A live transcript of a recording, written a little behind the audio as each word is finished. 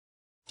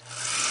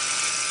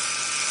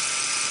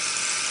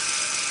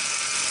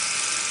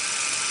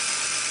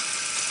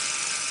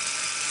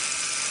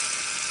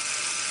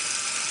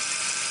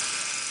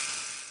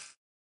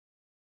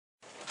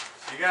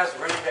guys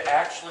ready to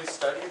actually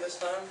study this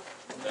time?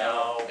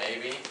 No.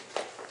 Maybe.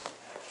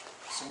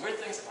 Some weird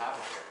things have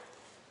happened here.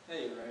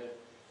 Hey, you're right.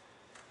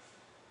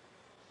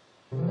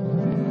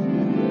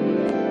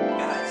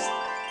 Guys,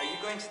 are you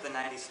going to the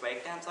 90s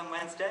swag dance on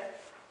Wednesday?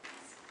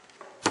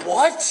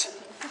 What?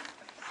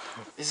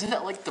 Isn't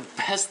that like the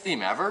best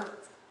theme ever?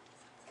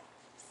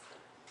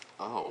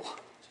 Oh.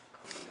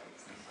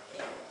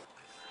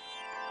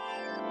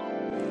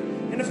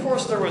 And of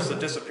course there was the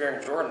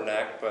disappearing Jordan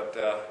act, but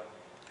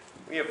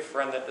we have a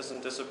friend that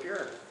isn't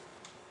disappearing.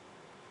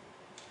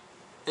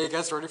 Hey, you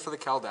guys ready for the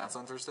Cal dance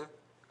on Thursday?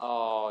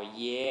 Oh,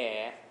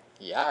 yeah.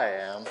 Yeah, I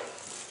am.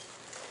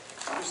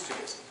 Who's too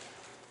busy?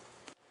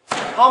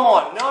 Come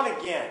on,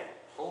 not again.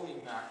 Holy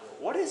mackerel.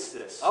 What is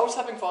this? I was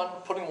having fun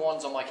putting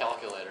ones on my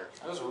calculator.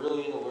 I was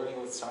really into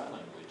learning with sign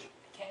language.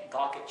 I can't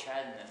gawk at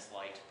Chad in this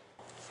light.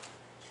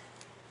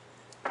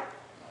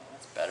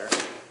 That's better.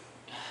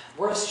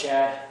 Where's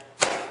Chad?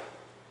 I'm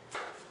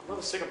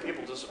really sick of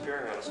people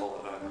disappearing on us all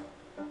the time.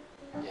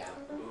 Yeah.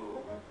 Ooh.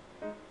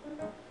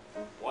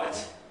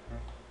 What?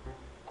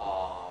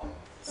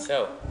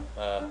 So,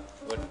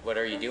 what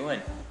are you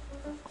doing?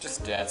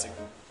 Just dancing.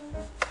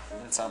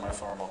 Inside my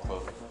formal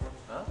clothing.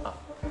 Oh.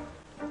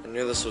 I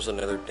knew this was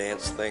another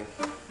dance thing.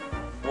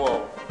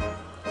 Whoa,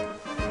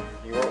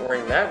 You weren't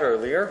wearing that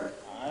earlier.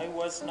 I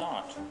was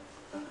not.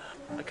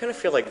 I kind of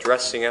feel like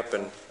dressing up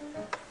and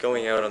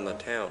going out on the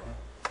town.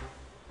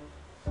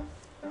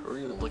 Who are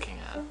you looking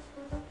at?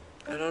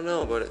 I don't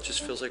know, but it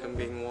just feels like I'm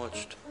being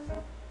watched.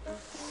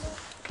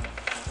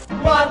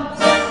 One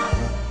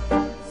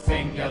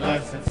singular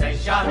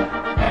sensation,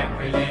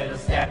 every little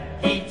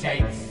step he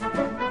takes.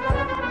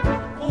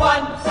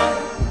 One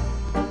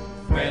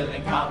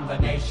thrilling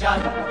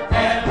combination.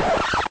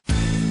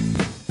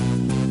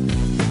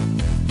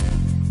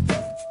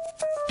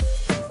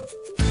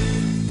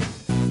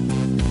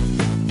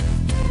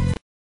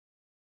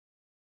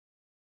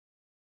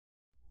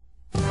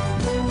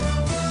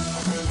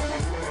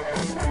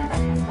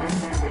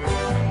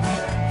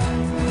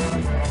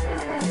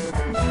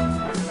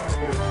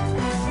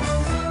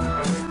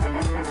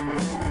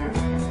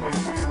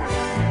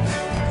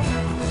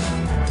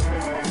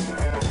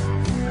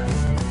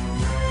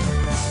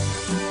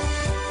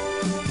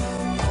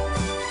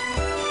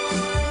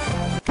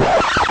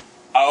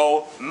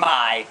 Oh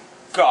my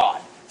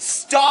God.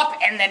 Stop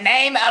in the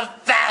name of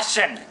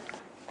fashion!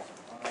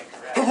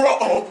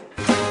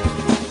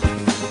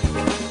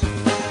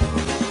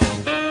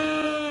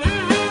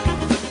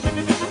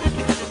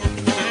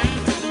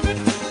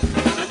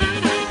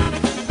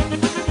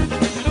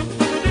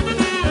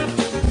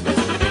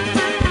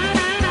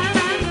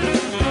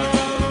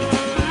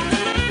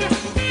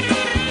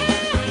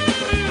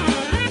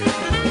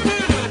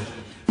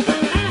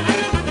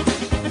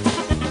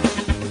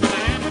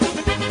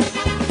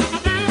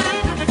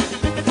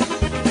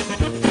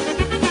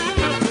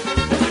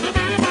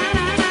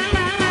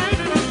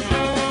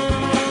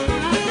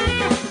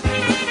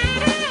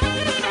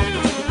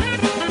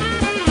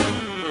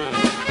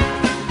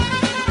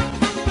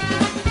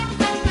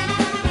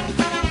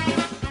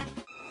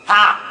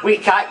 Ha! We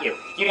caught you.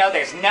 You know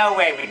there's no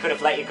way we could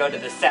have let you go to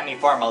the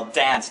semi-formal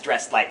dance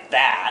dressed like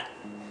that.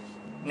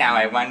 Now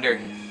I wonder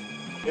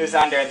who's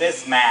under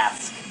this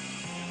mask.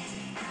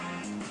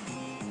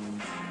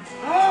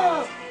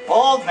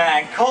 Old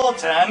man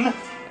Colton!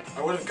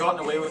 I would have gotten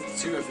away with it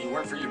too if you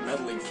weren't for you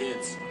meddling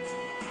kids.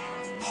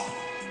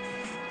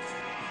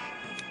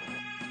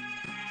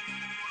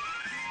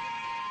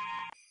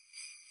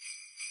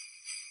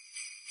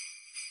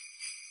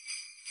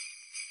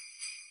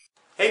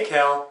 Hey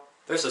Cal,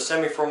 there's a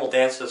semi-formal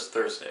dance this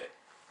Thursday,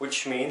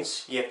 which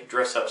means you have to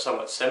dress up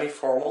somewhat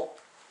semi-formal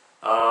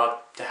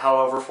to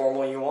however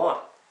formal you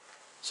want.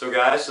 So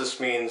guys, this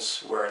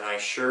means wear a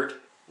nice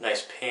shirt,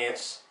 nice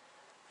pants,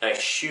 nice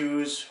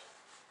shoes,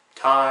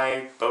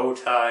 tie, bow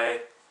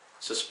tie,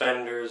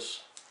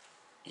 suspenders,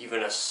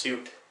 even a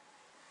suit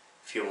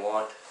if you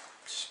want.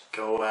 Just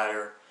go at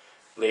her.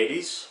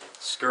 Ladies,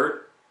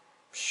 skirt,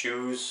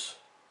 shoes,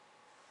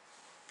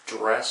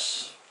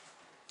 dress,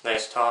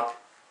 nice top.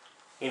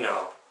 You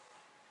know,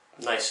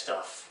 nice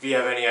stuff. If you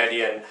have any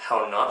idea on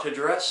how not to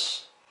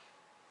dress,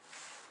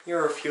 here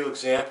are a few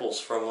examples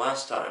from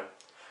last time.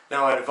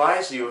 Now I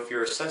advise you, if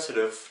you're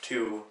sensitive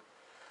to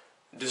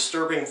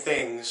disturbing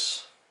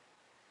things,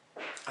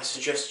 I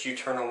suggest you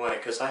turn away,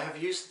 because I have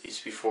used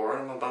these before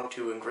and I'm about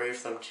to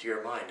engrave them to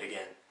your mind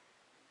again.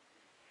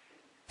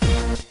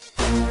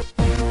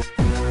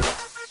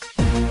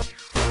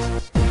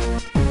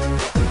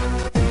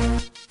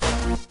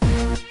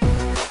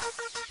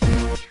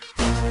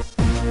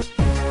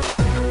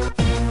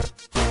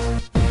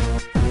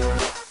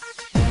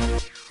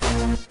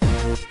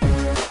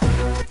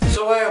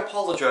 So I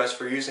apologize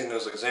for using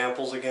those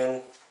examples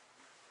again,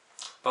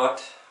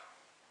 but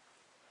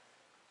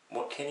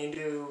what can you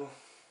do?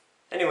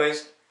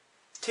 Anyways,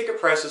 ticket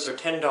prices are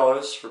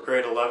 $10 for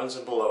grade 11s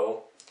and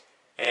below,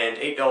 and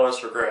 $8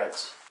 for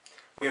grads.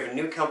 We have a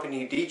new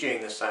company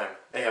DJing this time.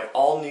 They have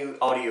all new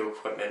audio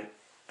equipment,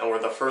 and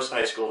we're the first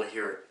high school to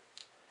hear it.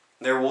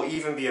 There will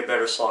even be a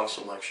better song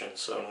selection,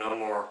 so no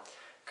more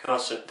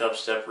constant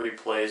dubstep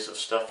replays of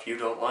stuff you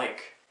don't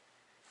like.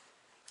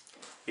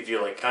 If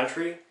you like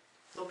country,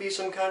 there'll be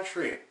some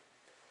country.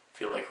 If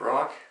you like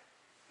rock,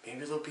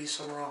 maybe there'll be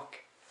some rock.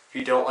 If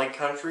you don't like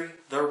country,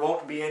 there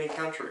won't be any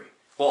country.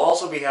 We'll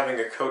also be having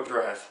a coat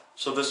drive.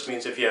 So this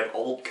means if you have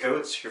old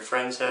coats, your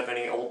friends have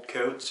any old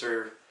coats,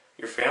 or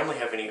your family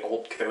have any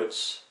old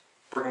coats,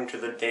 bring them to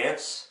the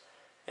dance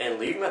and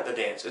leave them at the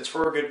dance. It's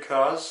for a good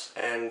cause,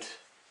 and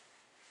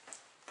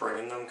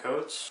bring them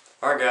coats.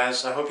 Alright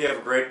guys, I hope you have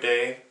a great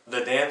day.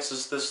 The dance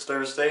is this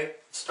Thursday.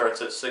 It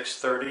starts at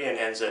 6:30 and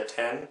ends at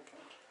 10.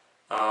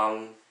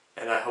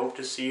 And I hope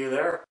to see you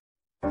there.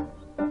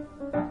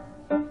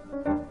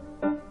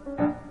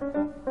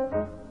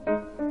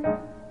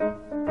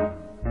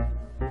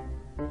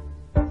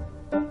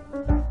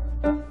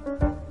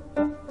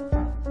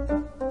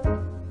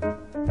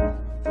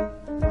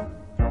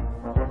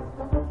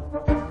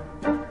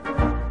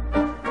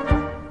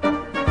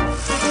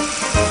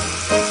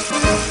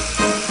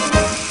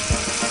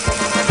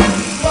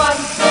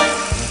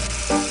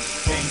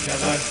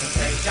 Singular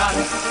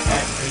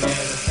sensation.